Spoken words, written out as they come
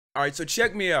All right, so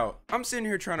check me out. I'm sitting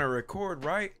here trying to record,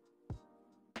 right?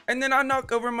 And then I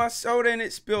knock over my soda and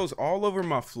it spills all over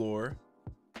my floor,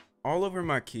 all over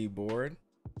my keyboard.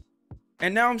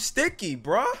 And now I'm sticky,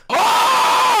 bruh.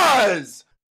 Pause!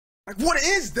 Like, what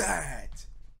is that?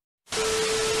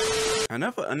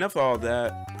 Enough of all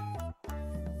that.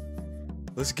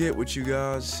 Let's get what you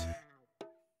guys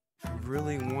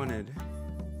really wanted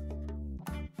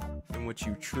and what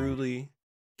you truly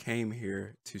came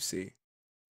here to see.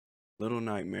 Little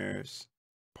Nightmares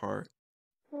Part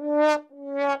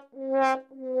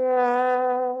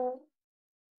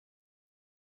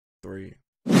 3.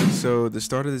 So the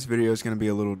start of this video is going to be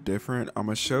a little different. I'm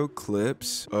going to show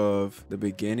clips of the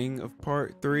beginning of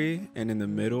part 3 and in the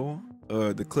middle,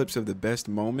 the clips of the best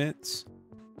moments,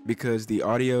 because the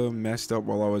audio messed up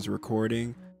while I was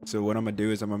recording. So what I'm going to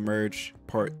do is I'm going to merge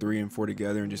part 3 and 4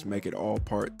 together and just make it all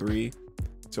part 3.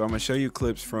 So I'm going to show you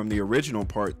clips from the original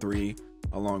part 3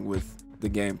 along with the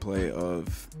gameplay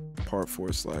of part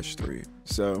 4/3.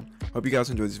 So hope you guys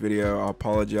enjoyed this video. I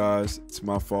apologize, it's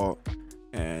my fault,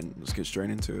 and let's get straight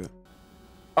into it.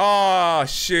 Oh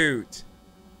shoot,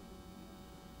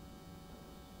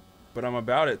 but I'm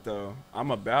about it though.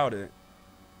 I'm about it.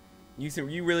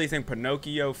 You really think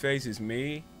Pinocchio face is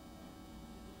me?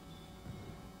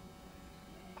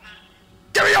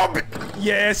 Give me your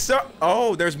yes sir.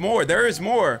 Oh, there's more. There is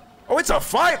more. Oh, it's a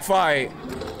fight.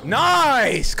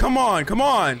 Nice! Come on, come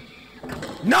on.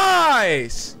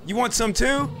 Nice! You want some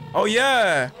too? Oh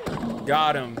yeah.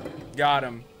 Got him. Got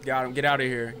him. Got him. Get out of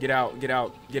here. Get out. Get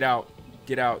out. Get out.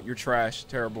 Get out. You're trash.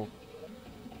 Terrible.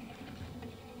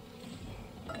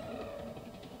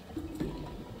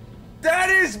 That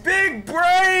is big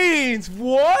brains!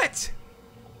 What?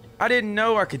 I didn't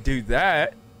know I could do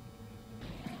that.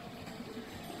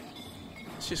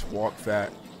 Let's just walk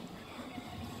fat.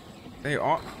 They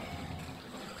are.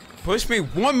 Push me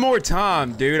one more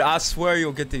time, dude. I swear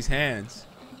you'll get these hands.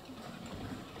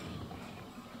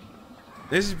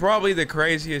 This is probably the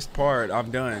craziest part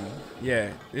I've done.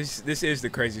 Yeah, this is the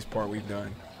craziest part we've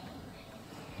done.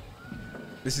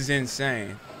 This is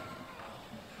insane.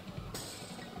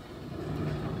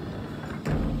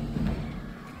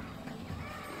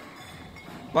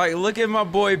 Like, look at my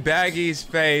boy Baggy's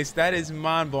face. That is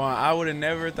mind-blowing. I would have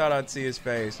never thought I'd see his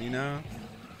face, you know?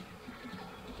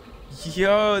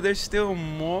 Yo, there's still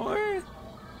more?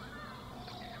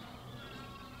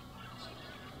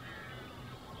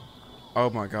 Oh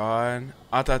my god.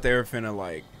 I thought they were finna,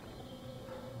 like,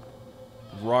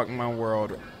 rock my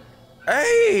world.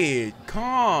 Hey,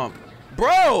 calm.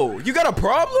 Bro, you got a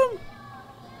problem?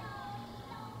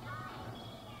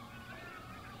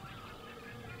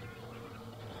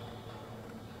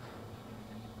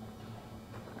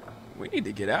 We need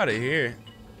to get out of here.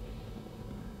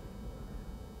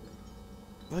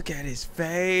 Look at his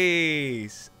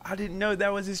face. I didn't know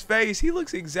that was his face. He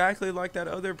looks exactly like that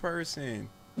other person.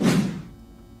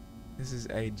 This is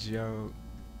a joke.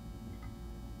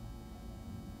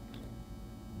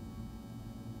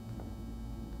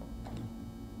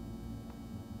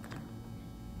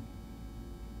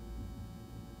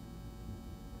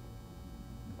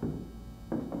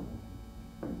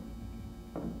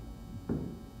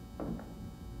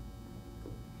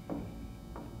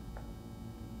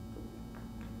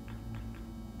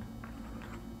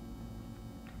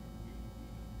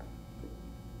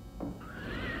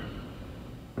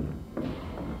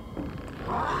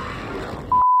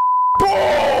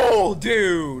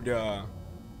 Dude, I'm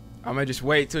gonna just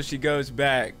wait till she goes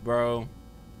back, bro.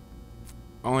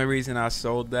 Only reason I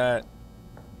sold that.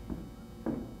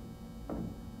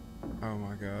 Oh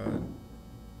my god.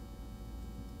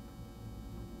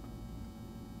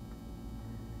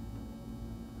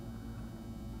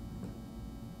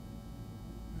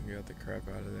 I got the crap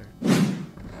out of there.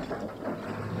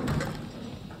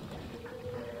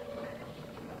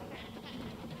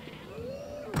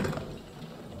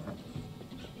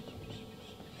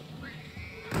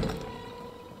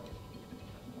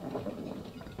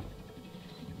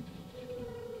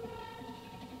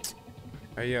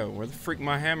 Hey yo, where the freak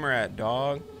my hammer at,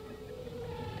 dog?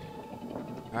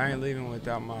 I ain't leaving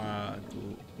without my...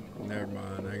 Never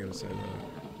mind, I ain't gonna say that.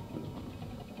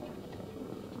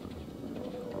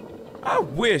 I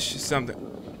wish something...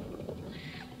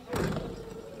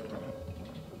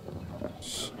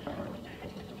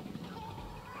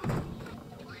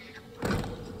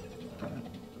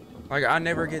 Like, I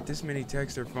never get this many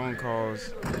text or phone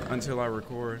calls until I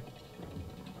record.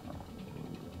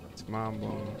 It's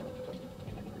mind-blowing.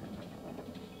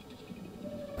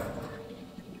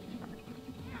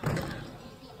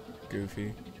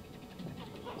 Goofy.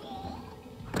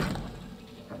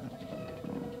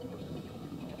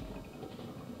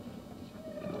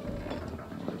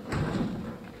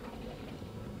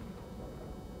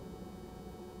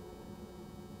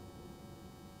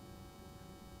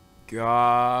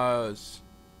 gosh.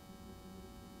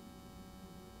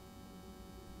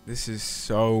 This is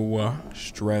so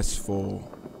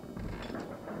stressful.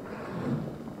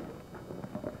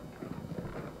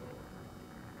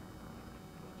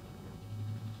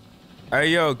 Hey,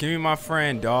 yo, give me my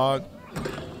friend, dog.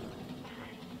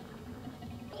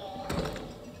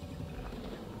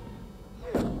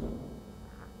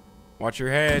 Watch your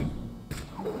head.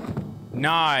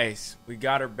 Nice. We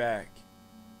got her back.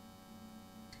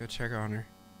 Let's go check on her.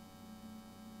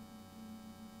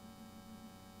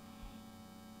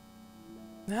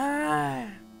 Ah.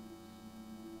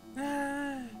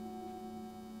 Ah.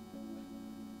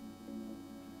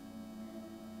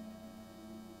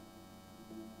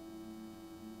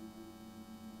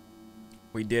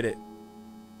 We did it.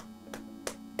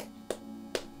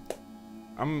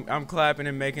 I'm clapping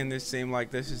and making this seem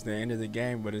like this is the end of the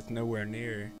game, but it's nowhere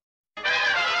near.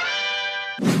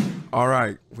 All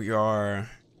right, we are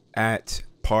at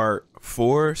part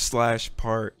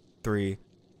 4/part 3.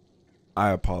 I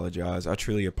apologize. I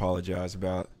truly apologize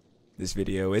about this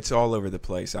video. It's all over the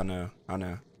place. I know.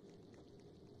 I'm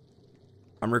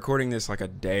recording this like a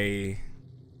day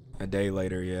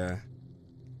later, yeah.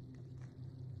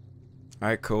 All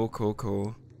right,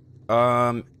 cool.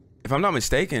 If I'm not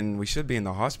mistaken, we should be in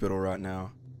the hospital right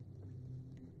now.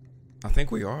 I think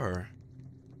we are.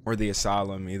 Or the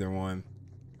asylum, either one.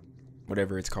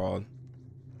 Whatever it's called.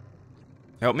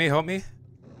 Help me.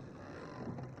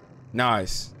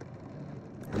 Nice.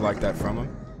 We like that from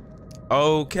him.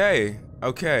 Okay.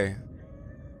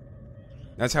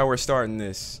 That's how we're starting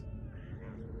this.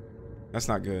 That's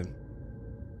not good.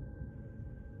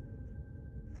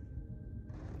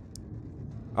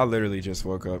 I literally just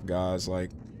woke up, guys.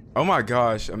 Like, oh my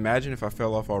gosh, imagine if I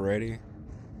fell off already.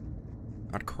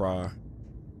 I'd cry.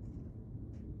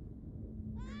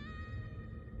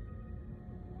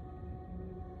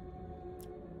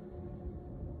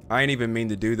 I ain't even mean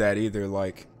to do that either,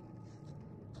 like,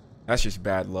 that's just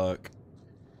bad luck.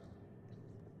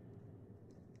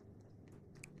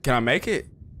 Can I make it?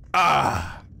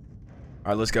 Ah!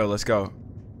 Alright, let's go.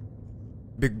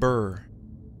 Big Burr.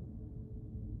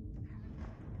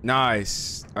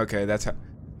 Nice. Okay, that's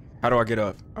how do I get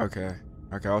up? Okay,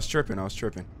 I was tripping. All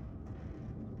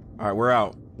right, we're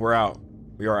out.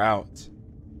 We are out.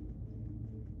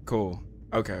 Cool.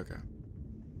 Okay.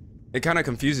 It kind of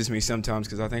confuses me sometimes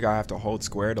because I think I have to hold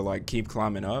square to like keep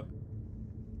climbing up.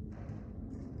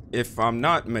 If I'm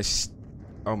not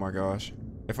oh my gosh.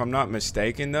 If I'm not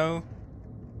mistaken though,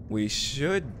 we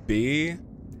should be,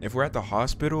 if we're at the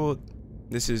hospital,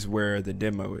 this is where the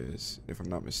demo is, if I'm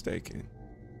not mistaken.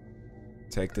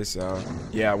 Take this out.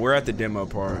 Yeah, we're at the demo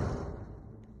part.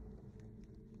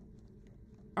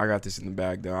 I got this in the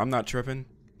bag though. I'm not tripping.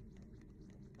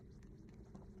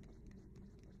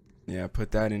 Yeah,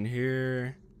 put that in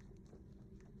here.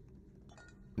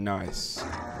 Nice.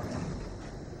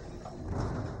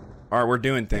 Alright, we're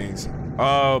doing things.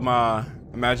 Oh my.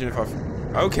 Imagine if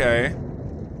okay.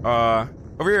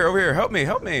 Over here. Help me.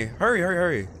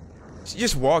 Hurry. She's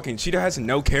just walking. She has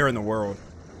no care in the world.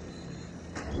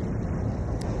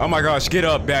 Oh my gosh, get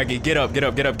up, Baggy. Get up.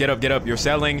 You're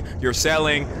selling.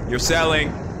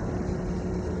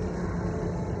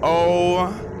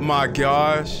 Oh my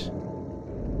gosh.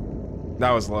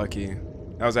 That was lucky.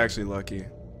 That was actually lucky.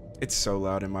 It's so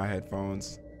loud in my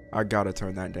headphones. I gotta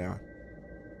turn that down.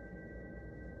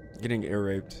 Getting ear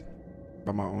raped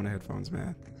by my own headphones,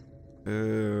 man.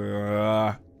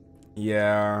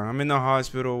 Yeah, I'm in the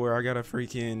hospital where I gotta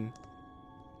freaking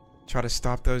try to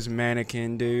stop those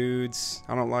mannequin dudes.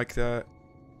 I don't like that.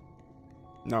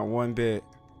 Not one bit.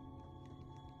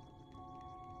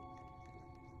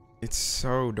 It's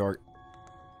so dark.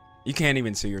 You can't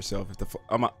even see yourself if the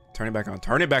turn it back on.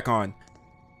 Turn it back on.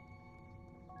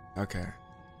 Okay.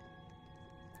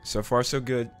 So far so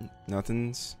good.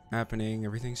 Nothing's happening.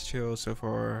 Everything's chill so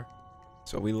far.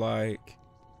 So we like.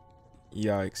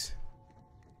 Yikes.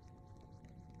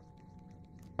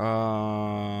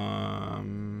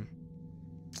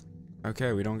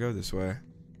 Okay, we don't go this way.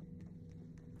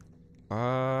 Do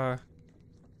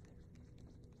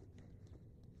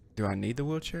I need the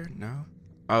wheelchair? No.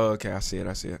 Oh, okay, I see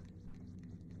it.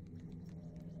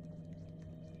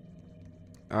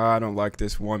 I don't like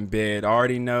this one bit. I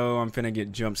already know I'm finna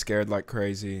get jump scared like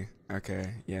crazy.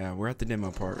 Okay, yeah, we're at the demo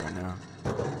part right now.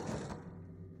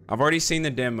 I've already seen the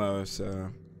demo, so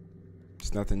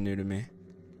it's nothing new to me.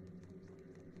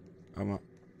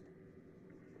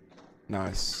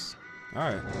 Nice.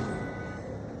 Alright.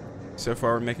 So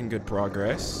far, we're making good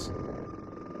progress.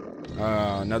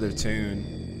 Another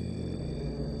tune.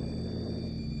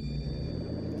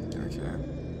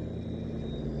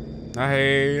 I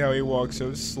hate how he walks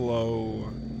so slow.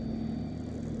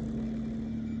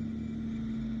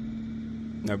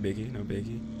 No biggie, no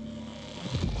biggie.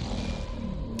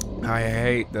 I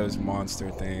hate those monster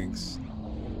things.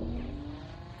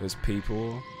 Those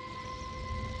people.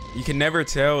 You can never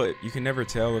tell it. You can never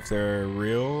tell if they're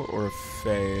real or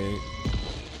fake.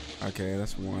 Okay,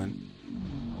 that's one.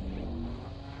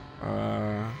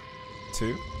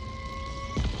 2.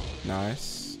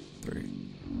 Nice. 3.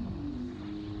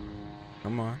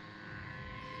 Come on.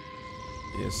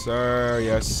 Yes, sir.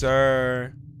 Yes,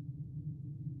 sir.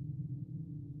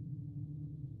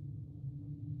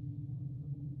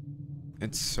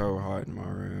 It's so hot in my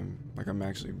room. Like I'm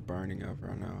actually burning up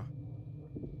right now.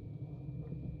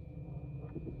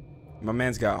 My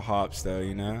man's got hops though,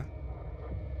 you know?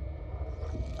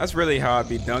 That's really how I'd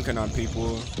be dunking on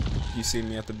people. You see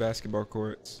me at the basketball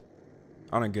courts.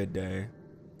 On a good day.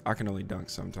 I can only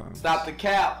dunk sometimes. Stop the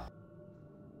cap.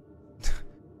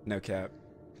 No cap.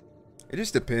 It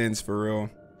just depends for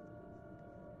real.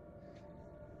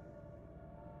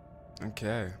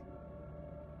 Okay.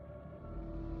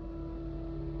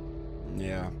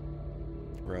 Yeah.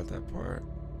 We're at that part.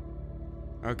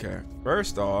 Okay.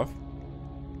 First off,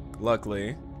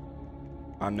 luckily,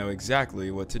 I know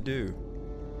exactly what to do.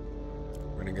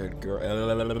 We're gonna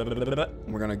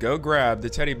go grab the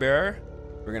teddy bear.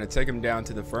 We're gonna take him down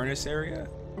to the furnace area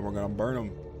and we're gonna burn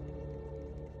him.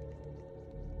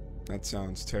 That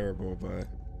sounds terrible, but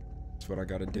it's what I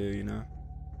gotta do, you know?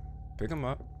 Pick him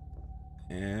up.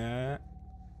 Yeah.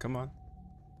 Come on.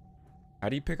 How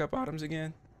do you pick up items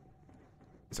again?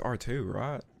 It's R2,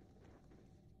 right?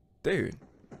 Dude,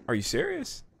 are you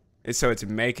serious? So it's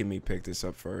making me pick this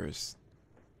up first.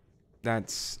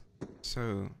 That's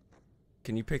so...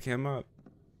 Can you pick him up?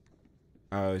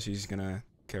 Oh, she's gonna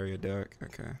carry a duck.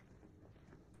 Okay.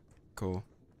 Cool.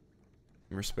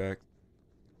 Respect.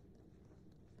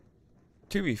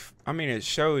 I mean, it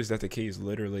shows that the key is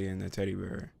literally in the teddy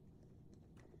bear.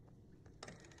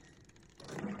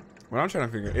 What I'm trying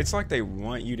to figure, it's like they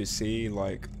want you to see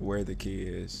like where the key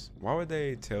is. Why would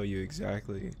they tell you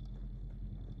exactly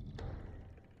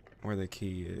where the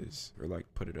key is, or like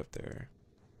put it up there?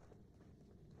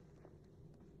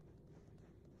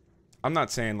 I'm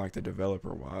not saying like the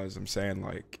developer wise. I'm saying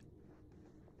like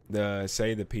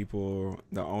the people,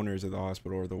 the owners of the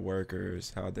hospital or the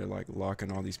workers, how they're like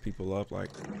locking all these people up. Like,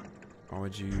 why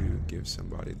would you give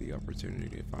somebody the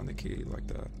opportunity to find the key like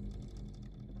that?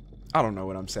 I don't know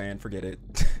what I'm saying. Forget it.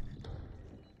 I'm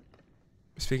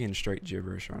speaking straight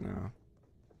gibberish right now.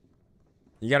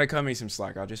 You gotta cut me some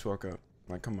slack. I just woke up.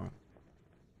 Like, come on.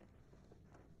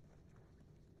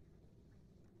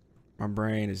 My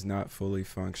brain is not fully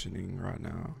functioning right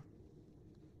now.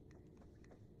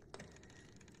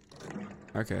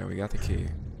 Okay, we got the key.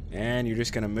 And you're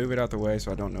just gonna move it out the way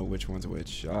so I don't know which one's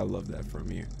which. I love that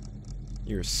from you.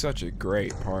 You're such a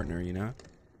great partner, you know?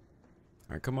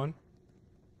 Alright, come on.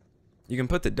 You can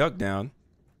put the duck down.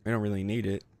 We don't really need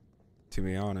it, to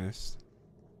be honest.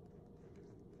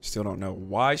 Still don't know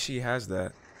why she has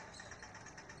that.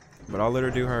 But I'll let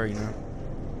her do her, you know?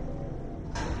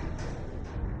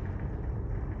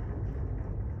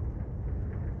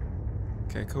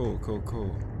 Okay, cool, cool,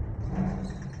 cool.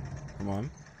 Come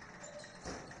on.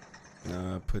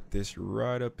 Put this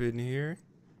right up in here.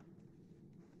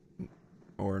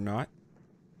 Or not.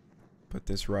 Put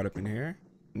this right up in here.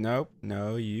 Nope.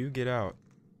 No, you get out.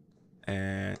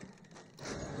 And...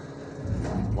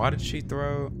 Why did she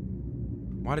throw...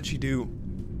 Why did she do...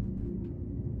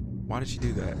 Why did she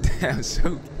do that? That was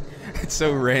so... It's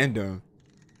so random.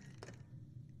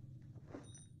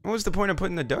 What was the point of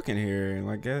putting the duck in here?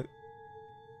 Like,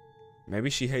 maybe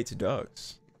she hates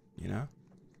ducks, you know?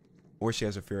 Or she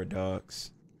has a fear of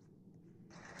ducks.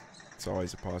 It's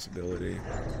always a possibility.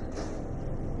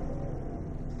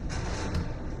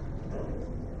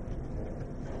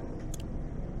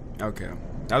 Okay.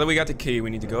 Now that we got the key,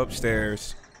 we need to go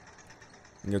upstairs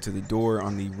and go to the door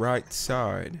on the right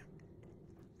side.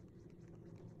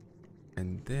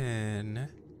 And then...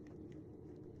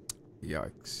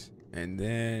 Yikes. And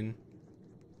then...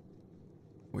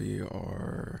 We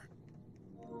are...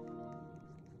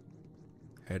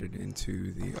 headed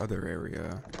into the other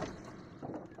area.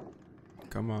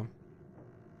 Come on.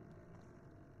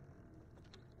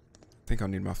 I think I'll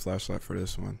need my flashlight for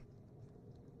this one.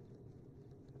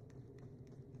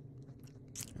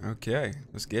 Okay,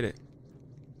 let's get it.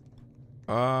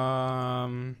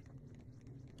 Alright,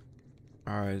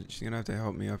 she's gonna have to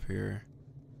help me up here.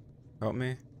 Help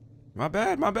me? My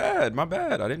bad, my bad, my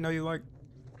bad. I didn't know you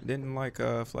didn't like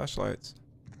flashlights.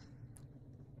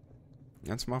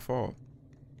 That's my fault.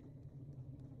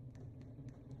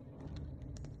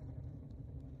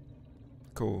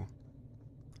 cool.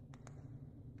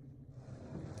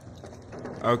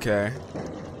 Okay.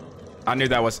 I knew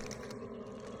that was...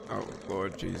 Oh,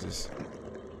 Lord Jesus.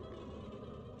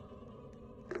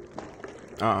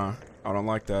 I don't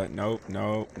like that. Nope,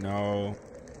 nope, no.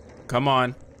 Come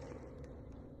on.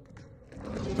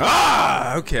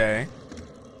 Ah! Okay.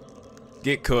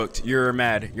 Get cooked. You're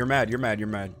mad. You're mad. You're mad. You're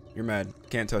mad. You're mad.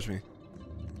 Can't touch me.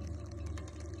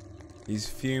 He's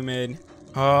fuming.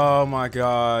 Oh my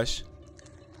gosh.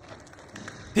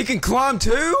 He can climb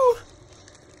too?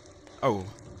 Oh.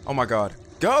 Oh my god.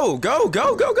 Go! Go!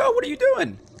 Go! Go! Go! What are you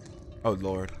doing? Oh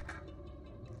Lord.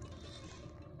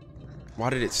 Why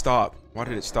did it stop? Why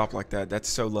did it stop like that? That's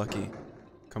so lucky.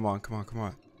 Come on, come on, come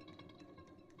on.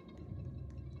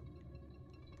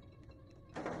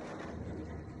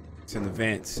 It's in the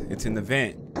vents. It's in the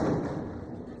vent.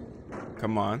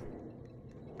 Come on.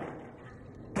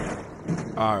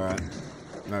 Alright.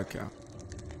 Okay.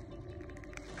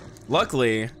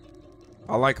 Luckily,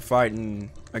 I like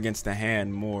fighting against the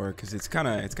hand more because it's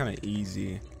kinda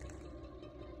easy.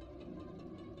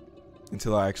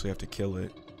 Until I actually have to kill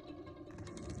it.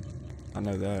 I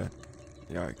know that.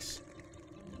 Yikes.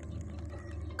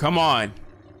 Come on.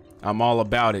 I'm all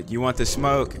about it. You want the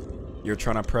smoke? You were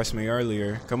trying to press me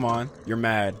earlier. Come on. You're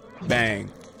mad. Bang.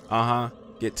 Uh-huh.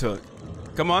 Get took.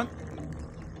 Come on.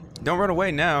 Don't run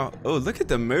away now. Oh, look at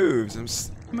the moves. I'm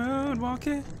smooth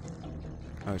walking.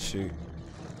 Oh, shoot.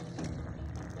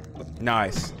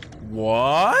 Nice.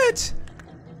 What?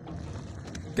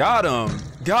 Got him.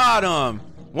 Got him.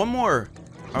 One more.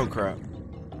 Oh, crap.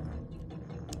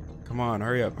 Come on,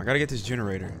 hurry up. I gotta get this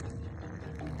generator.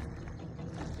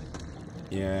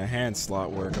 Yeah, hand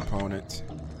slot work, opponent.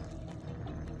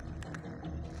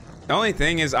 The only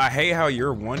thing is, I hate how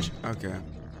you're one. Okay.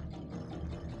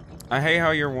 I hate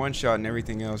how you're one shot and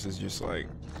everything else is just like.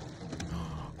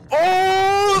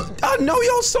 Oh! I know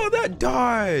y'all saw that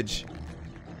dodge!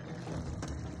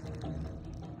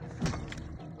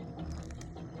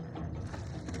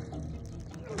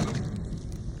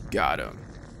 Got him.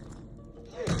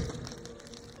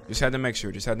 Just had to make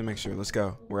sure. Just had to make sure. Let's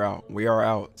go. We're out. We are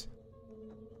out.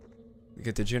 We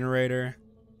get the generator.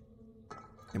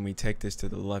 And we take this to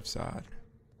the left side.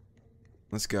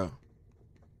 Let's go.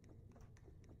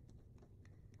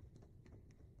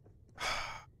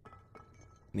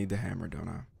 Need the hammer, don't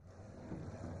I?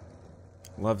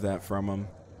 Love that from him.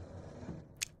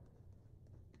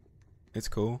 It's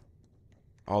cool.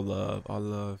 All love. All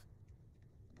love.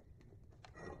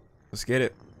 Let's get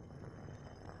it.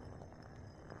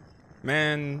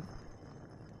 Man.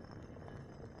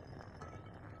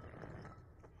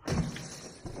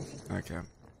 Okay.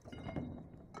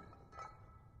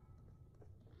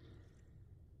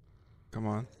 Come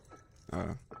on.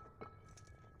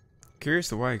 Curious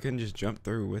to why he couldn't just jump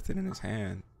through with it in his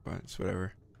hand, but it's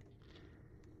whatever.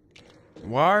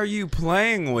 Why are you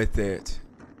playing with it?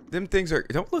 Them things are...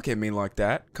 Don't look at me like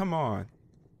that. Come on.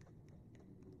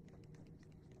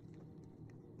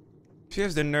 She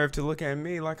has the nerve to look at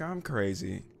me like I'm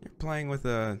crazy. You're playing with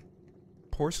a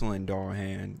porcelain doll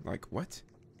hand. Like, what?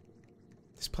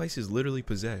 This place is literally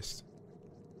possessed.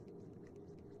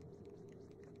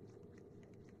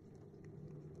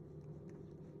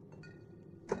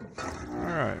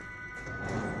 Alright.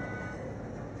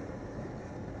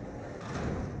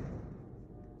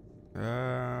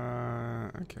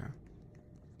 Okay.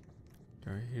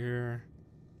 Go here.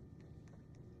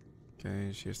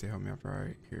 Okay, she has to help me up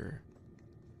right here.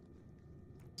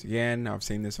 So again, I've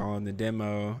seen this all in the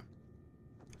demo.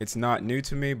 It's not new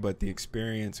to me, but the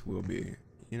experience will be.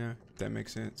 You know, if that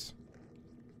makes sense.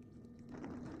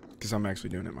 Because I'm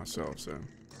actually doing it myself, so.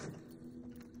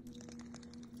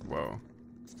 Whoa.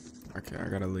 Okay, I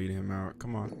gotta lead him out.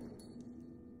 Come on.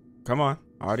 Come on.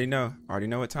 I already know. I already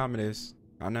know what time it is.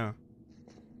 I know.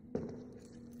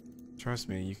 Trust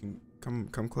me, you can come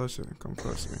closer. Come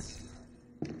closer.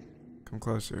 Come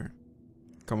closer.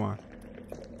 Come on.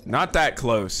 Not that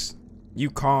close. You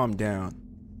calm down.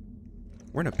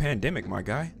 We're in a pandemic, my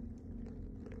guy.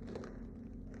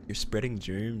 You're spreading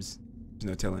germs. There's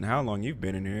no telling how long you've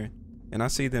been in here. And I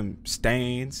see them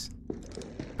stains.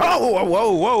 Oh, whoa,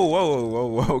 whoa, whoa, whoa, whoa,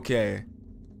 whoa, okay.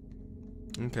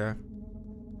 Okay.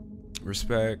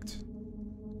 Respect.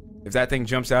 If that thing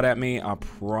jumps out at me, I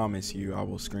promise you I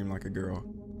will scream like a girl.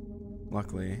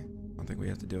 Luckily, I don't think we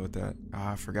have to deal with that.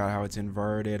 Ah, I forgot how it's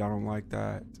inverted. I don't like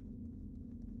that.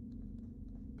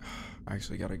 I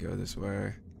actually gotta go this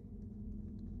way.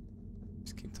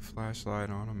 Just keep the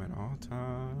flashlight on them at all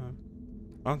times.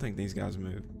 I don't think these guys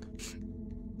move.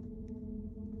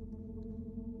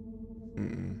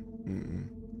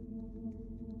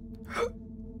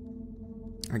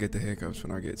 I get the hiccups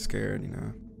when I get scared, you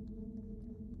know.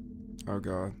 Oh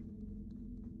god.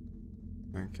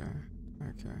 Okay.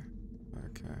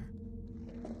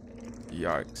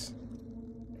 Yikes.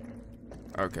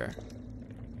 Okay.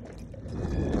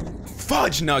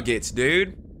 Fudge nuggets,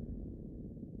 dude!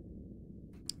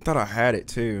 Thought I had it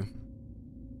too.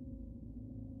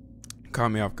 Caught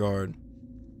me off guard.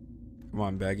 Come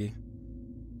on, Baggy.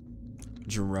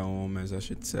 Jerome, as I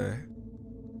should say.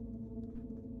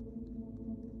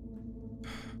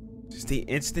 Just the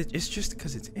instant. It's just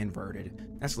because it's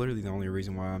inverted. That's literally the only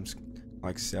reason why I'm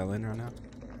like selling right now.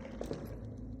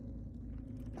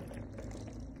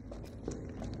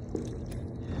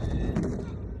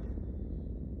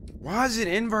 Why is it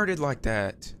inverted like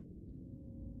that?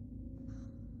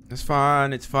 It's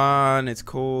fine. It's fine. It's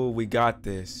cool. We got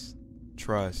this.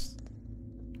 Trust.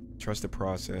 Trust the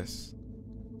process.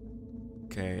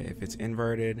 Okay, if it's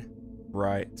inverted,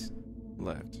 right,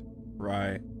 left,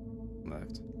 right,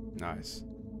 left. Nice.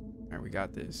 Alright, we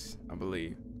got this. I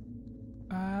believe.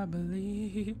 I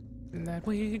believe that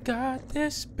we got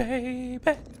this, baby.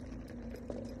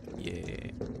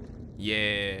 Yeah.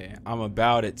 Yeah. I'm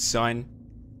about it, son.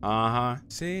 Uh-huh.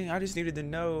 See, I just needed to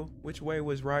know which way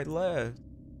was right, left.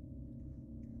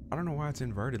 I don't know why it's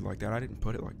inverted like that. I didn't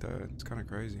put it like that. It's kind of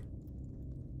crazy.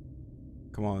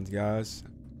 Come on, guys.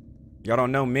 Y'all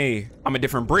don't know me. I'm a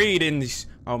different breed in these.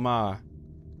 Oh my.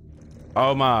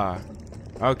 Oh my.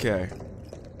 Okay.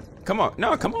 Come on.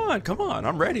 No, come on. Come on.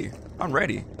 I'm ready. I'm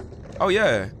ready. Oh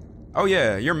yeah. Oh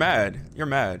yeah. You're mad. You're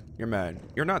mad. You're mad.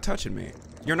 You're not touching me.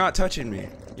 You're not touching me.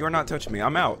 You're not touching me.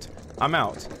 I'm out. I'm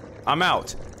out. I'm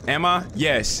out. Am I?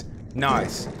 Yes.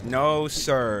 Nice. No,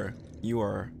 sir. You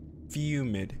are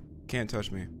fumid. Can't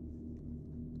touch me.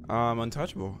 I'm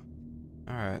untouchable.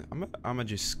 Alright, I'm gonna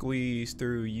just squeeze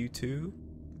through you two.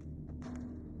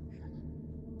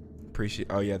 Appreciate.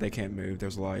 Oh yeah, they can't move.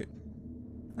 There's light.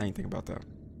 I didn't think about that.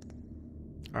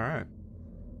 Alright.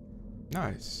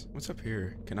 Nice. What's up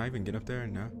here? Can I even get up there?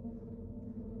 No.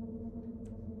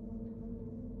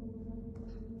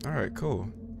 Alright, cool.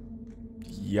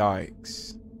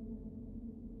 Yikes.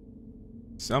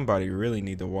 Somebody really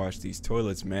need to wash these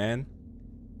toilets, man.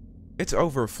 It's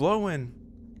overflowing.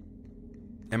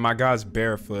 And my guy's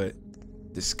barefoot.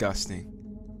 Disgusting.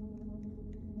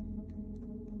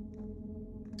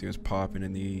 See what's popping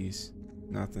in these.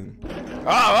 Nothing.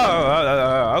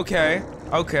 Oh, okay.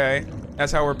 Okay.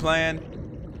 That's how we're playing.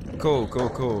 Cool, cool,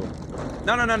 cool.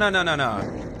 No.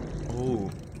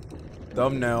 Ooh.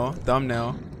 Thumbnail.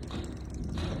 Thumbnail.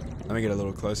 Let me get a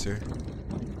little closer.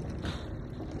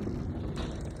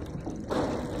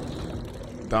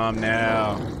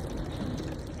 Thumbnail.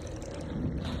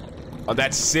 Oh,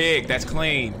 that's sick. That's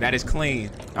clean. That is clean.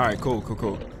 All right, cool, cool,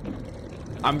 cool.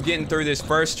 I'm getting through this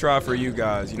first try for you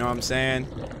guys. You know what I'm saying?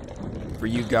 For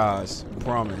you guys.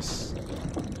 Promise.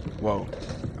 Whoa.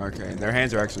 Okay, their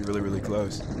hands are actually really, really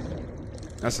close.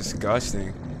 That's disgusting.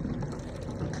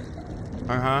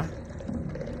 Uh-huh.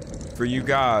 For you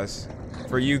guys.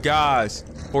 For you guys.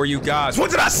 For you guys.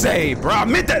 What did I say, bro? I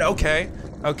meant that. Okay.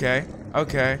 Okay.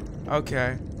 Okay.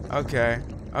 Okay. Okay.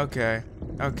 Okay.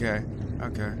 Okay.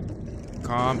 Okay.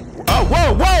 Calm. Oh,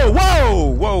 whoa, whoa, whoa!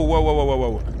 Whoa, whoa, whoa, whoa, whoa,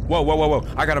 whoa. Whoa, whoa, whoa, whoa.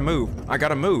 I gotta move. I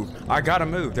gotta move. I gotta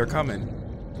move. They're coming.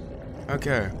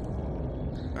 Okay.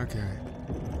 Okay.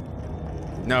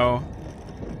 No.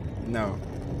 No.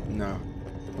 No.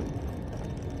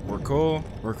 We're cool.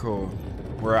 We're cool.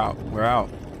 We're out. We're out.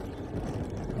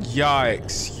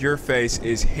 Yikes. Your face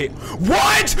is hit.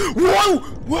 What? Whoa!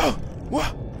 Whoa!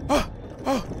 Whoa! Oh!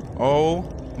 Oh!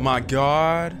 Oh my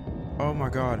god. Oh my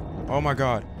god. Oh my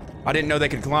god. I didn't know they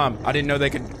could climb. I didn't know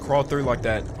they could crawl through like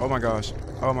that. Oh my gosh.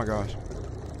 Oh my gosh.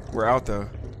 We're out though.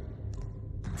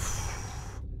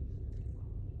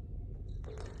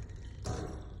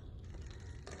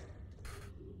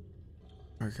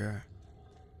 Okay.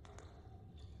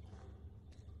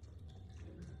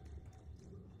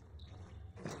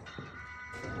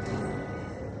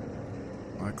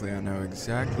 Luckily, I know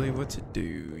exactly what to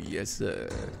do. Yes, sir.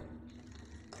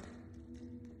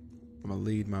 I'm gonna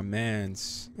lead my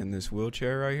mans in this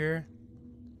wheelchair right here.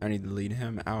 I need to lead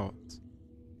him out.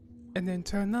 And then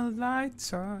turn the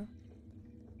lights on.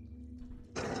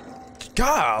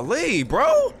 Golly,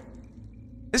 bro!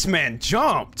 This man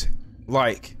jumped.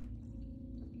 Like,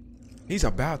 he's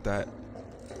about that.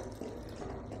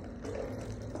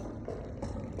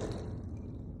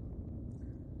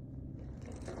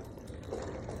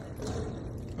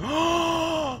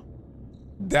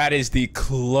 That is the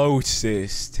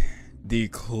closest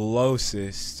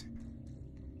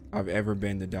I've ever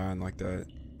been to dying like that.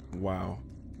 Wow.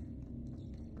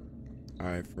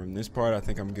 Alright, from this part, I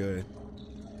think I'm good.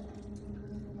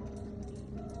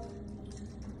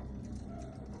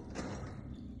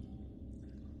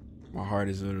 My heart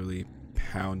is literally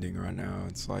pounding right now.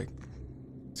 It's like,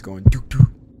 it's going doo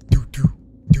doo doo doo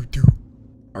doo doo.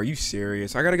 Are you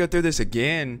serious? I gotta go through this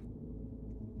again.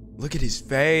 Look at his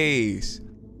face.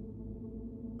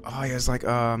 Oh, he has like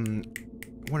one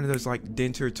of those like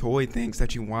denture toy things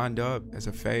that you wind up as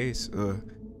a face. Ugh,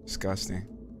 disgusting.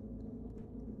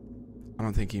 I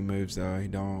don't think he moves though. He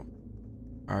don't.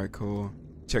 All right, cool.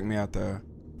 Check me out though.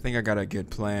 I think I got a good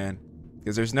plan.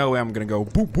 Because there's no way I'm gonna go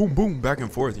boom, boom, boom, back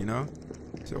and forth, you know?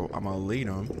 So I'm gonna lead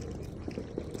him.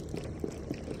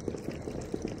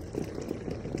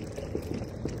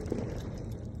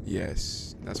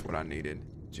 Yes, that's what I needed.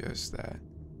 Just that.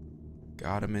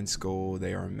 Got him in school.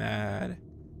 They are mad.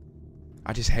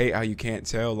 I just hate how you can't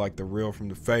tell like the real from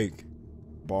the fake.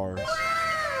 Bars.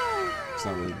 It's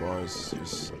not really bars, it's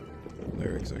just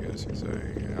lyrics, I guess you say.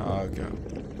 Okay.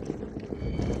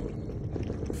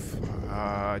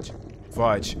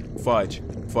 Fudge, fudge,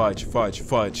 fudge, fudge,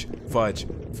 fudge, fudge,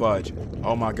 fudge.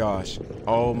 Oh my gosh.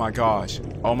 Oh my gosh.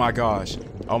 Oh my gosh.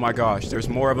 Oh my gosh. There's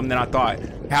more of them than I thought.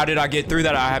 How did I get through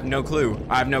that? I have no clue.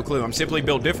 I have no clue. I'm simply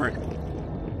built different.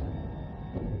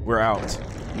 We're out.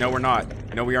 No, we're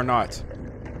not. No, we are not.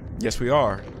 Yes, we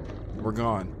are. We're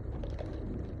gone.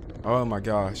 Oh my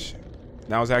gosh.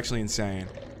 That was actually insane.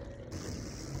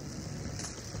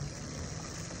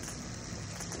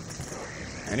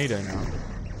 Any day now.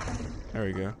 There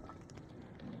we go.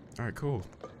 Alright, cool.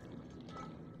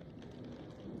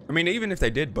 I mean, even if they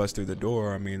did bust through the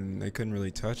door, I mean, they couldn't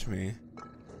really touch me.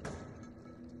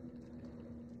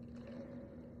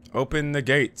 Open the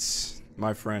gates,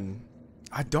 my friend.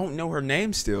 I don't know her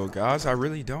name still, guys. I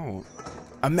really don't.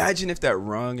 Imagine if that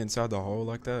rung inside the hole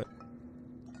like that.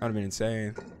 That'd have been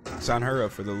insane. Sign her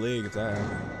up for the league if that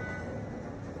happened.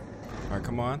 Alright,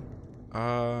 come on.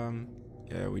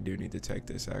 Yeah, we do need to take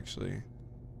this, actually.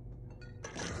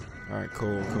 Alright,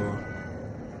 cool, cool.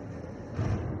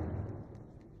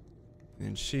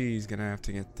 And she's gonna have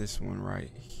to get this one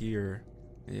right here.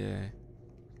 Yeah.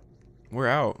 We're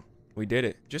out. We did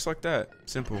it. Just like that.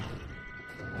 Simple.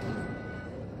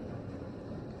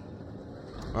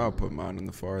 I'll put mine on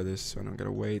the farthest so I don't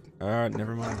gotta wait. Alright,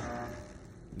 never mind.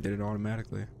 Did it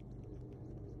automatically.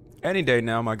 Any day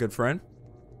now, my good friend.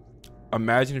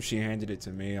 Imagine if she handed it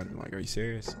to me. I'd be like, are you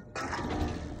serious?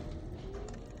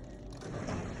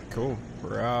 Cool.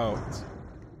 We're out.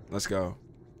 Let's go.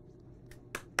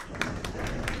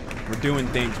 We're doing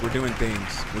things. We're doing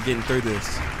things. We're getting through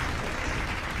this.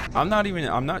 I'm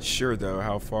not sure though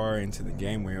how far into the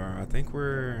game we are. I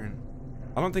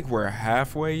don't think we're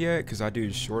halfway yet because I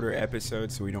do shorter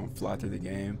episodes so we don't fly through the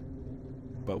game.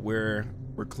 But we're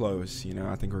close, you know.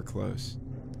 I think we're close.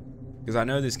 Because I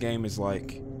know this game is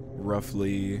like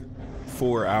roughly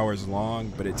 4 hours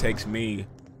long, but it takes me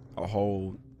a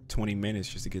whole 20 minutes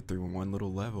just to get through one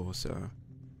little level. So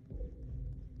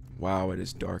wow, it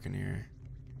is dark in here.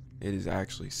 It is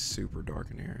actually super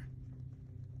dark in here.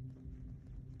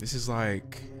 This is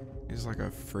like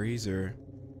a freezer.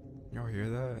 Y'all hear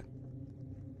that?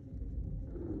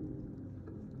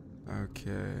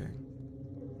 Okay.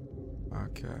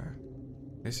 Okay.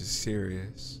 This is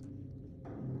serious.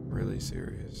 Really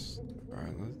serious.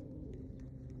 Alright, let's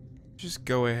just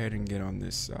go ahead and get on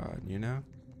this side, you know?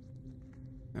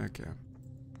 Okay.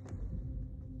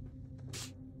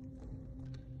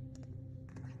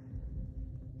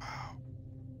 Wow.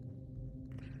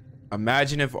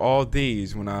 Imagine if all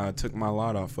these, when I took my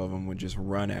lot off of them, would just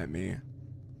run at me.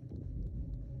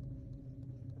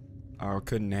 I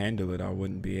couldn't handle it. I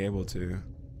wouldn't be able to.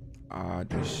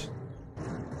 Just...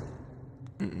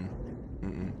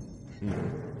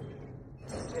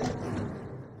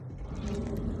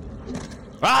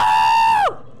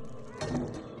 Ah!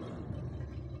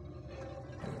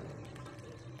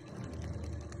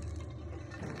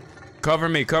 Cover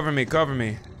me, cover me, cover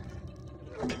me.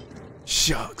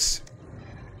 Shucks.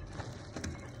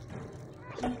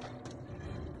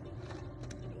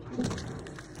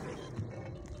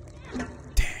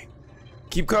 Dang.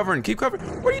 Keep covering, keep covering.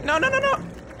 What are you? No, no, no, no.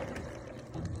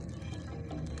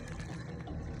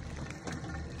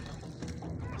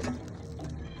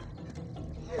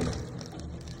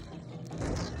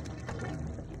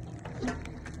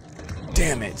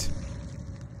 Damn it.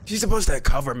 She's supposed to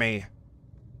cover me.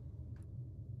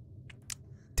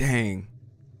 Dang.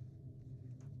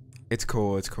 It's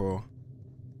cool, it's cool.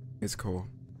 It's cool.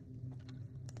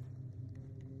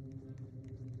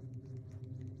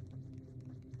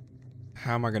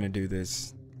 How am I gonna do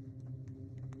this?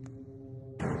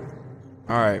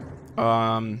 Alright.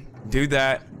 Do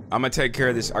that. I'm gonna take care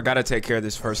of this. I gotta take care of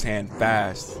this firsthand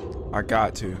fast. I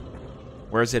got to.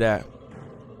 Where's it at?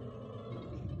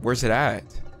 Where's it at?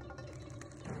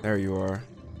 There you are.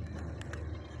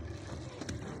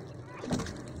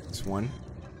 There's one.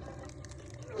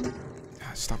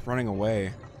 Stop running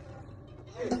away.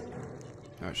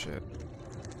 Oh shit.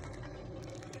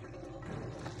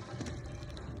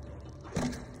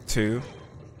 2.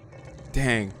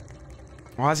 Dang.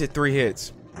 Why is it 3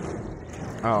 hits?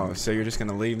 Oh, so you're just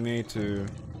gonna leave me to...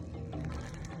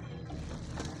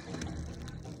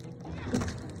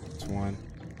 It's 1.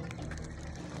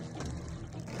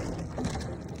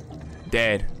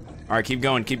 Dead. Alright, keep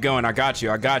going, keep going. I got you,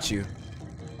 I got you.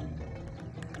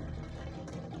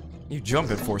 You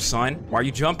jumping for, son? Why are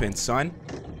you jumping, son?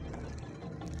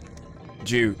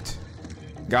 Juked.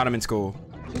 Got him in school.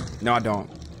 No, I don't.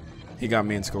 He got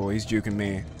me in school. He's juking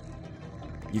me.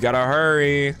 You gotta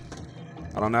hurry.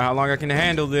 I don't know how long I can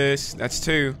handle this. That's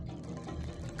 2.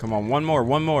 Come on, one more,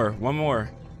 one more, one more.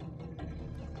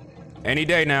 Any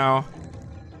day now.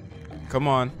 Come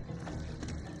on.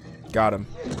 Got him.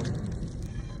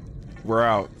 We're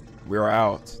out. We're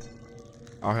out.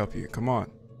 I'll help you. Come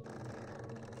on.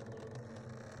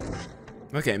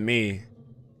 Look at me.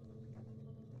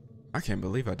 I can't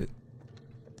believe I did.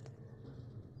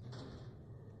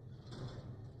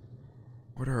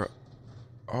 What are...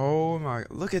 Oh my...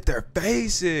 Look at their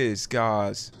faces,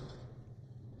 guys.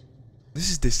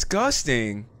 This is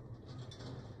disgusting.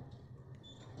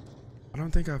 I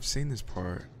don't think I've seen this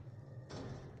part.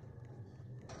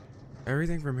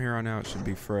 Everything from here on out should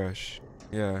be fresh.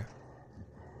 Yeah.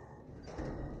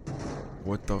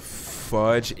 What the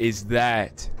fudge is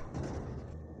that?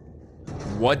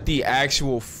 What the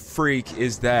actual freak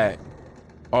is that?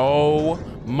 Oh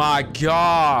my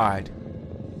god.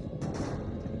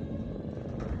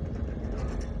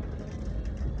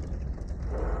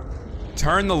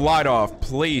 Turn the light off.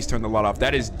 Please turn the light off.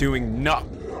 That is doing no...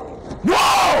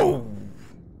 Whoa!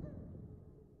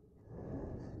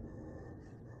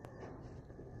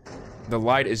 The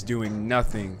light is doing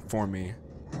nothing for me.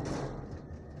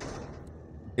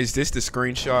 Is this the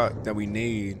screenshot that we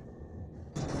need?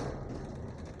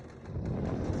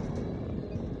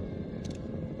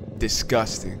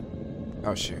 Disgusting.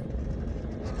 Oh shoot.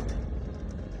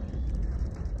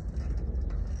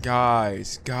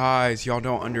 Guys, y'all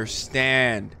don't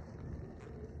understand.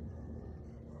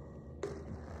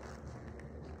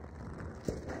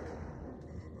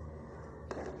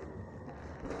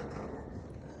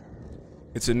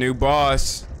 It's a new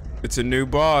boss. It's a new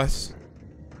boss.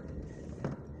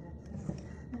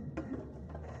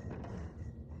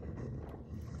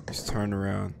 Just turn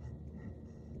around.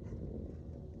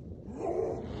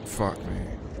 Fuck me.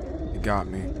 He got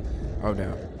me. Oh,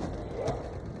 down.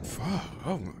 Fuck.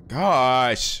 Oh my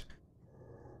gosh.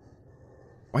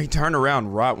 Well, he turned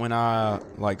around right when I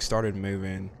like started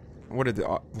moving. What are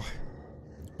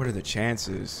the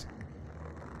chances?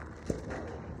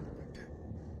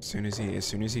 As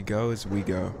soon as he goes, we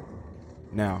go.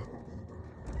 Now.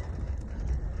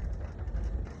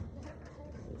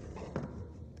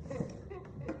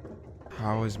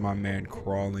 How is my man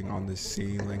crawling on the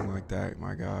ceiling like that,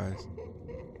 my guys?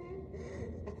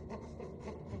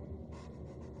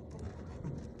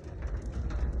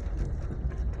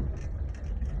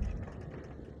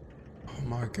 Oh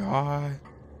my god.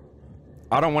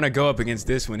 I don't want to go up against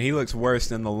this one. He looks worse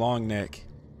than the long neck.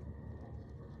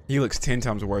 He looks 10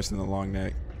 times worse than the long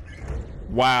neck.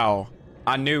 Wow.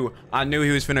 I knew he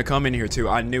was finna come in here too.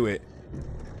 I knew it.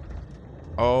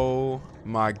 Oh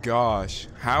my gosh.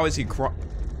 How is he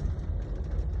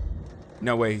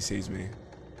No way he sees me.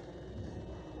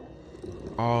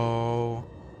 Oh.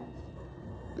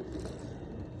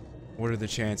 What are the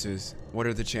chances? What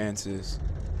are the chances?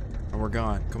 Oh, we're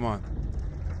gone. Come on.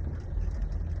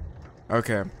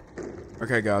 Okay.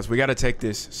 Okay, guys. We gotta take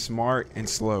this smart and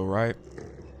slow, right?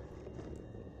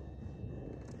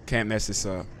 Can't mess this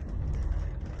up.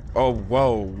 Oh,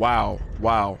 whoa. Wow.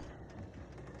 Wow.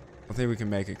 I think we can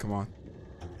make it. Come on.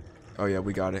 Oh, yeah.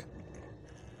 We got it.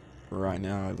 For right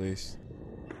now, at least.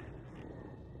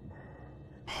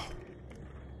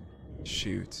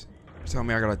 Shoot. You're telling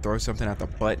me I gotta throw something at the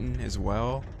button as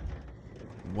well?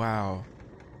 Wow.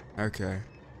 Okay.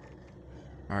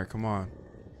 Alright, come on.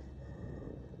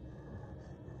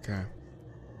 Okay.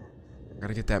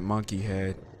 Gotta get that monkey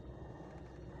head.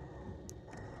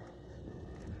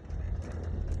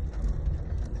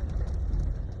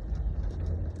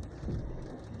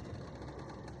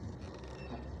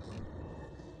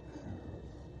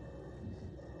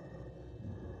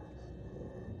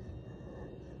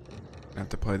 I have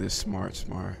to play this smart.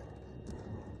 What?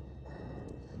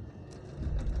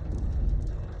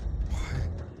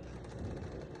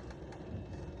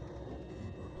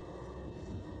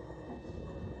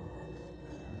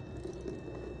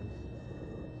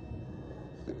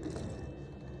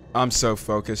 I'm so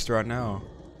focused right now.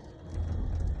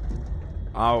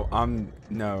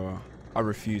 No. I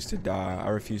refuse to die. I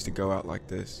refuse to go out like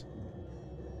this.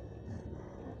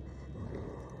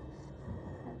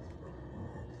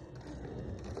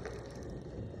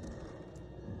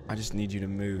 I just need you to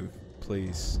move,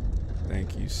 please.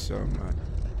 Thank you so much.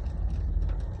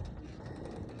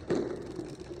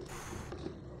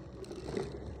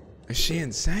 Is she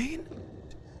insane?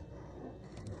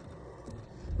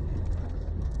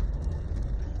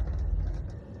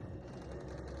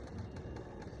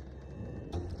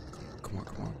 Come on,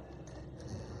 come on.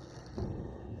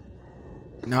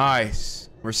 Nice.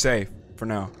 We're safe for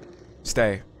now.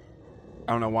 Stay.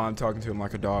 I don't know why I'm talking to him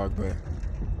like a dog, but...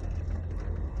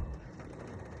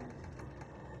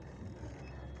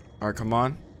 Alright, come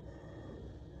on.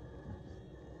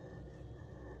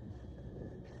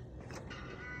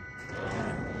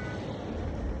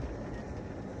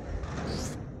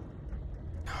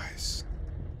 Nice.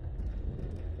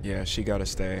 Yeah, she gotta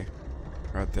stay.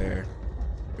 Right there.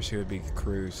 Or she would be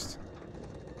cruised.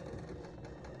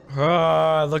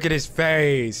 Ah, look at his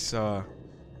face.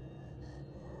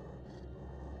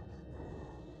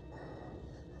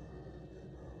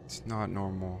 It's not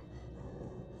normal.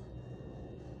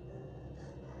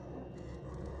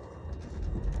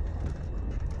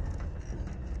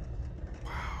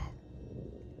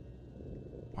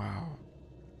 Wow.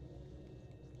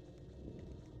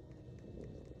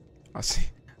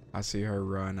 I see her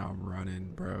run. I'm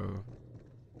running, bro.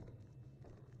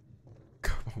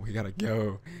 Come on, we gotta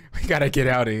go. We gotta get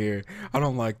out of here. I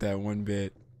don't like that one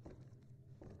bit.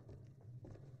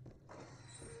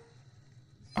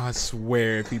 I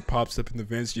swear, if he pops up in the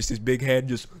vents, just his big head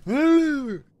just...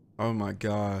 Oh my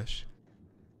gosh.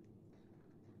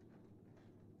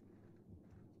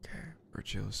 Okay, we're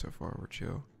chill so far. We're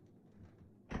chill.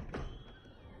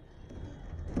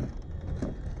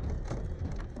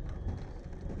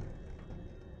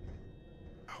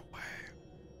 No way.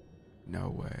 No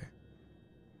way.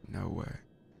 No way.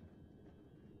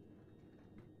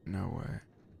 No way.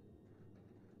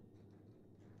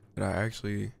 Did I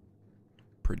actually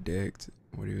predict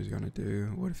what he was gonna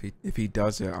do? What if he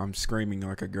does it, I'm screaming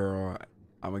like a girl.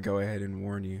 I'm gonna go ahead and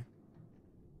warn you.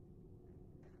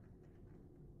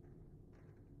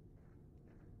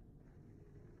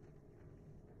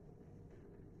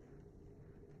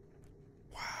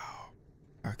 Wow.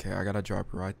 Okay, I gotta drop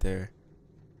right there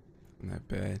on that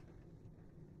bed.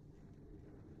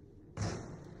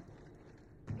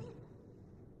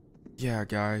 Yeah,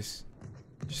 guys,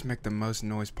 just make the most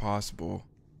noise possible.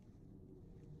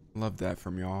 Love that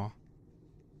from y'all.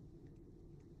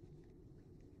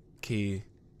 Key.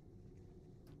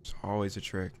 It's always a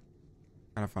trick.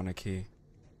 Gotta find a key.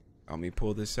 Let me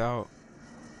pull this out.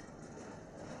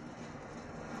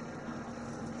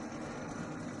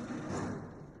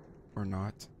 Or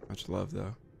not. Much love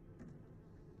though.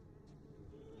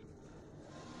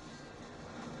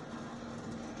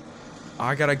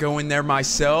 I gotta go in there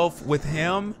myself with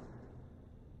him?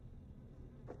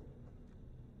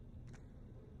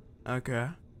 Okay.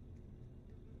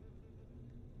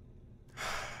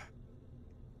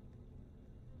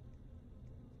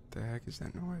 The heck is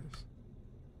that noise?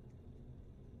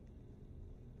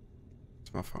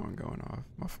 It's my phone going off.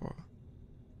 My fault.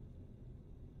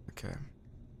 Okay.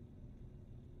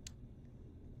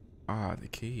 Ah, the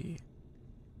key.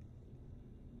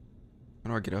 How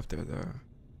do I get up there though?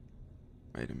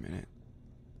 Wait a minute.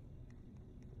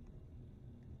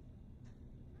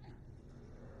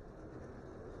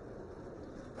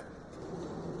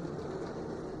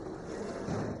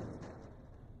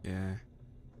 Yeah.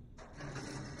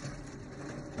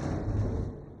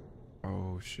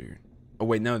 Oh shoot. Oh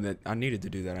wait, no, that I needed to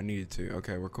do that. I needed to.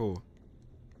 Okay, we're cool.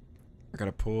 I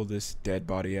gotta pull this dead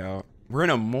body out. We're in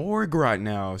a morgue right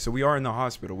now, so we are in the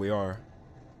hospital. We are.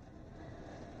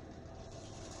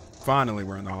 Finally,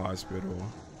 we're in the hospital.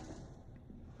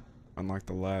 Unlike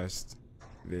the last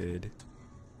vid.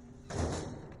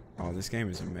 Oh, this game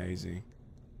is amazing.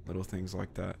 Little things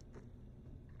like that.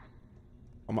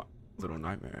 Oh my, little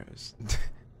nightmares.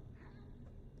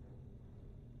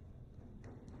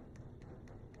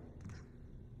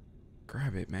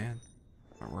 Grab it, man.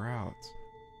 We're out.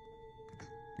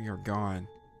 We are gone.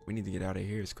 We need to get out of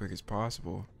here as quick as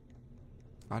possible.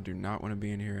 I do not want to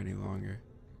be in here any longer.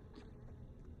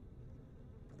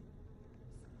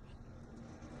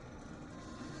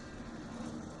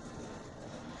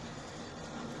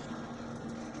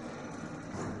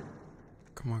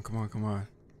 Come on, come on, come on.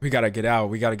 We gotta get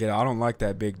out. We gotta get out. I don't like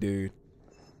that big dude.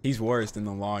 He's worse than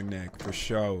the long neck. For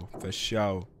sure. For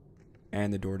sure.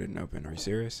 And the door didn't open. Are you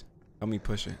serious? Let me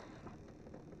push it.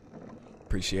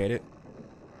 Appreciate it.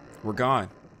 We're gone.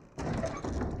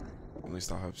 At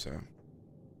least I hope so.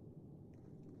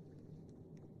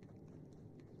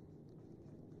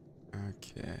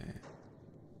 Okay.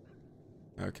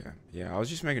 Okay. Yeah, I was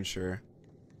just making sure.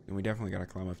 And we definitely gotta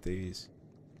climb up these.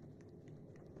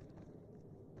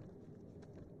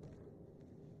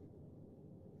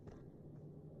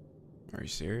 Are you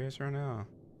serious right now?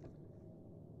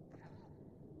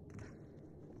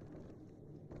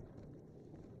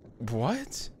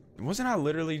 What? Wasn't I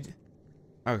literally...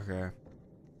 Okay.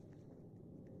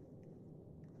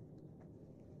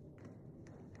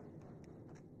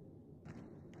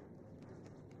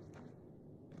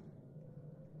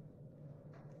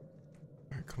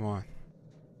 Come on.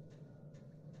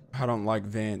 I don't like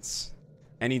vents.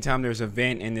 Anytime there's a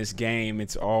vent in this game,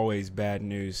 it's always bad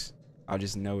news. I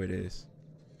just know it is.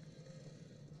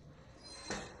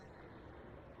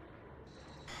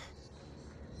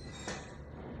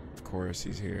 Of course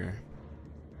he's here.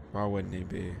 Why wouldn't he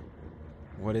be?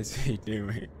 What is he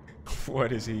doing?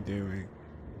 What is he doing?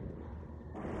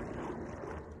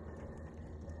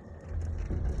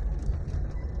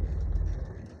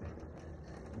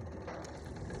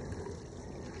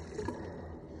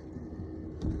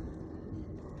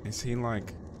 Is he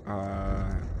like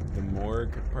the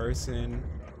morgue person?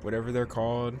 Whatever they're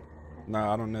called? No,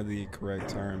 I don't know the correct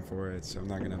term for it, so I'm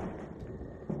not gonna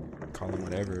call him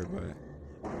whatever,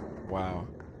 but wow.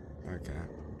 Okay.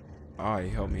 Oh, he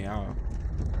helped me out.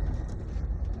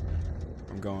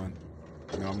 I'm going.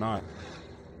 No, I'm not.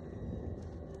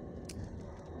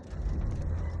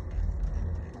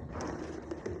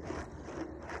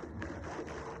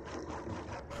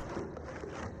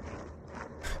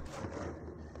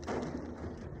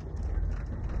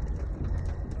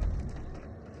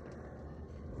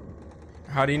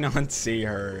 How do you not see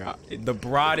her? The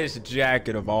broadest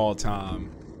jacket of all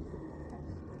time.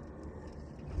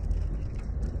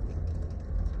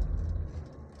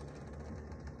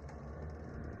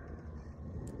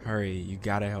 Hurry, you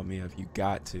gotta help me up. You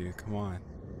got to. Come on.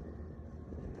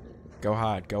 Go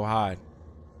hide. Go hide.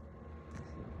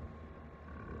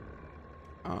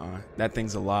 That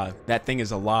thing's alive. That thing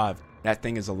is alive. That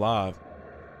thing is alive.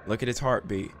 Look at its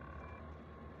heartbeat.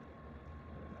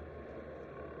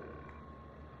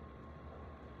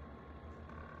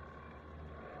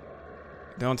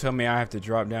 Don't tell me I have to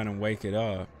drop down and wake it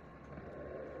up.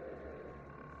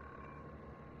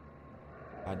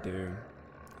 I do.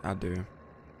 I do.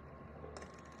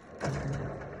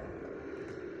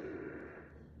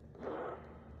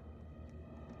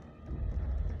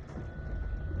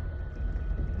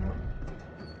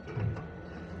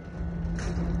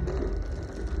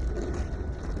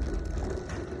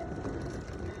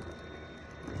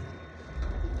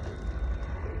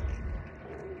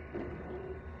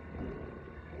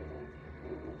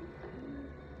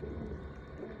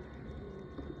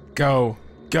 Go,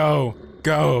 go,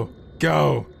 go,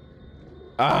 go.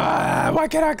 Ah, why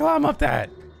can't I climb up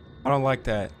that? I don't like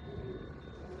that.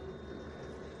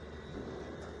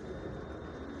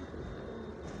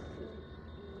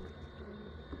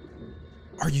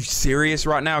 Are you serious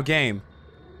right now, game?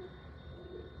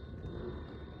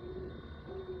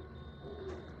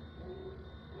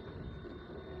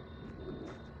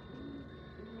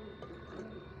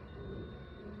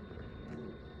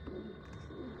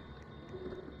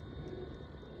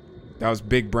 That was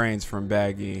big brains from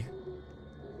Baggy.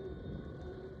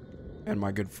 And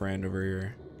my good friend over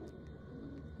here.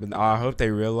 But I hope they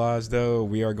realize, though,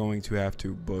 we are going to have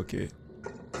to book it.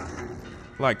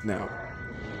 Like now.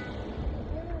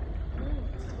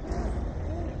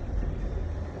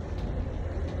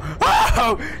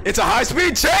 Oh! It's a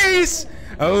high-speed chase!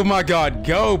 Oh my god.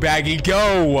 Go, Baggy,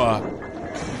 go!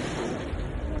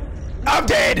 I'm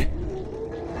dead!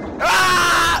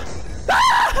 Ah!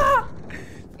 Ah!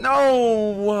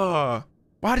 No!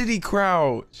 Why did he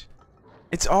crouch?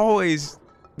 It's always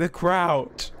the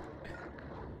crouch.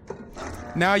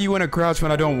 Now you want to crouch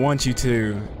when I don't want you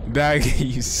to. Baggy,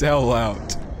 you sell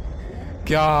out.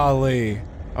 Golly.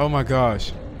 Oh my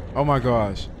gosh. Oh my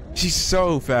gosh. She's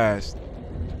so fast.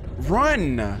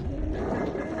 Run!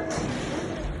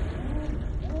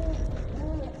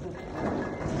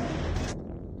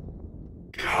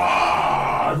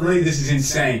 Golly, this is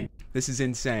insane. This is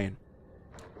insane.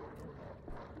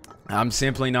 I'm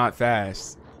simply not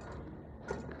fast.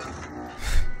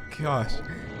 Gosh.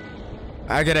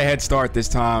 I get a head start this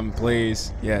time,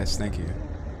 please. Yes, thank you.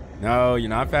 No, you're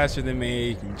not faster than me.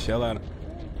 You can chill out.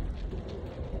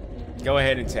 Go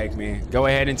ahead and take me. Go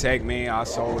ahead and take me. I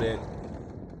sold it.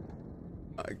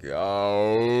 I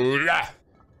go.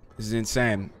 This is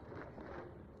insane.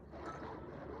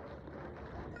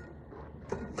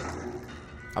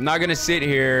 I'm not gonna sit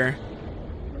here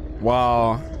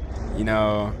while, you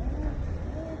know,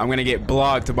 I'm gonna get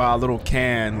blocked by a little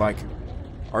can. Like,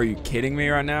 are you kidding me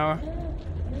right now?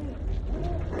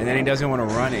 And then he doesn't want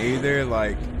to run either.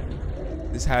 Like,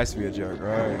 this has to be a joke,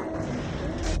 right?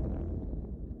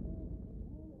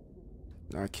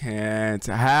 I can't.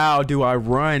 How do I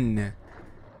run?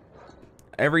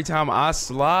 Every time I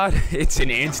slide, it's an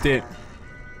instant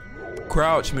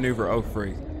crouch maneuver. Oh,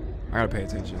 freak. I gotta pay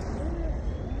attention.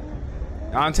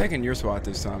 I'm taking your spot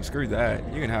this time. Screw that.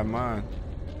 You can have mine.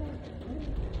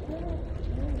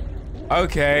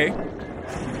 Okay.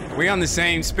 We on the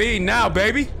same speed now,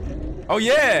 baby. Oh,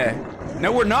 yeah.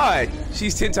 No, we're not.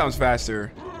 She's 10 times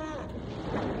faster.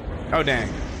 Oh, dang.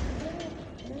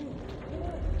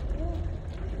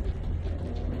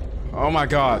 Oh, my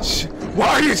gosh. Why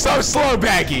are you so slow,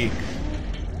 Baggy?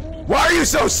 Why are you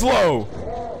so slow?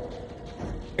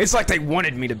 It's like they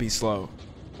wanted me to be slow.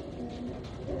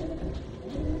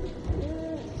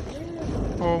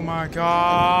 Oh my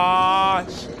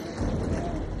gosh.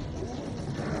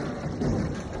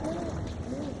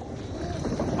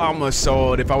 I almost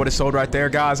sold. If I would have sold right there,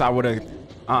 guys, I would have.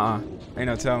 Ain't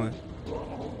no telling.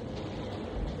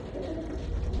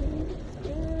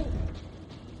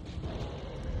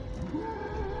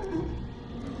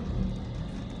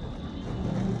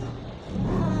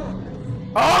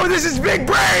 Oh, this is big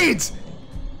brains!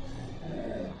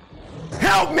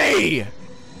 Help me!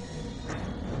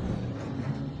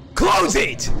 Close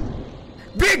it!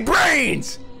 Big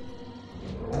brains!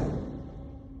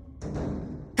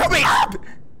 Help me up!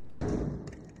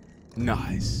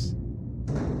 Nice.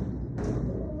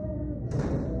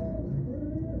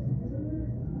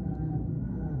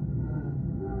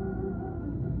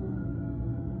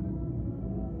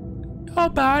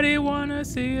 Nobody wanna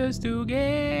see us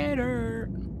together.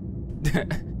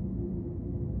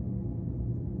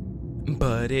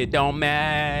 But it don't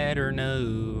matter,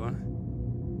 no.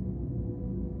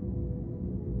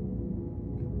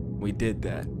 We did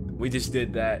that. We just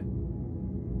did that.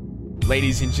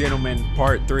 Ladies and gentlemen,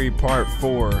 part 3, part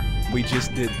 4. We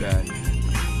just did that.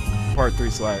 Part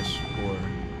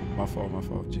 3/4. My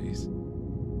fault, jeez.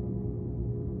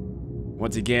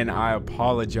 Once again, I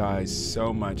apologize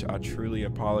so much. I truly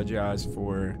apologize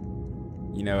for,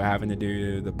 you know, having to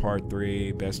do the part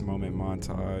 3 best moment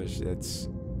montage. That's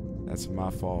my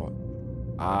fault.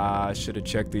 I should have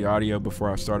checked the audio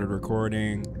before I started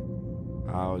recording.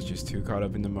 I was just too caught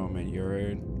up in the moment, you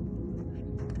heard?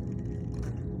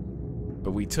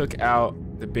 But we took out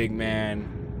the big man.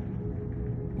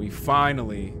 We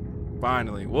finally,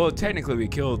 well, technically we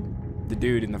killed the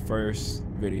dude in the first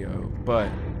video,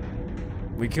 but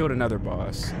we killed another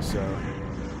boss, so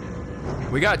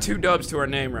we got 2 dubs to our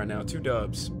name right now, 2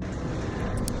 dubs.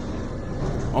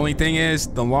 Only thing is,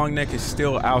 the long neck is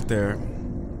still out there.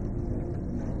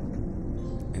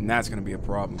 And that's gonna be a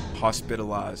problem.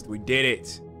 Hospitalized. We did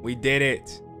it. We did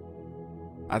it.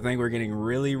 I think we're getting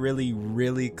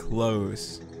really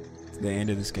close to the end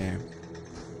of this game.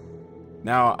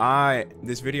 Now,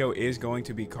 this video is going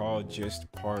to be called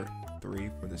just part 3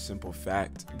 for the simple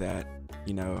fact that,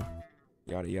 you know,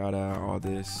 yada yada, all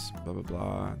this, blah blah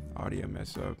blah, audio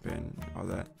mess up and all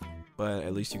that. But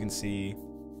at least you can see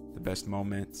the best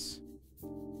moments,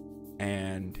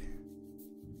 and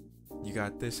you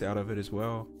got this out of it as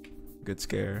well. Good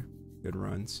scare, good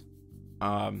runs.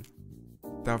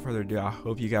 Without further ado, I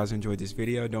hope you guys enjoyed this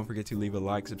video. Don't forget to leave a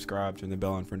like, subscribe, turn the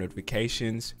bell on for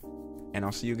notifications, and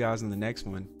I'll see you guys in the next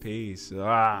one. Peace.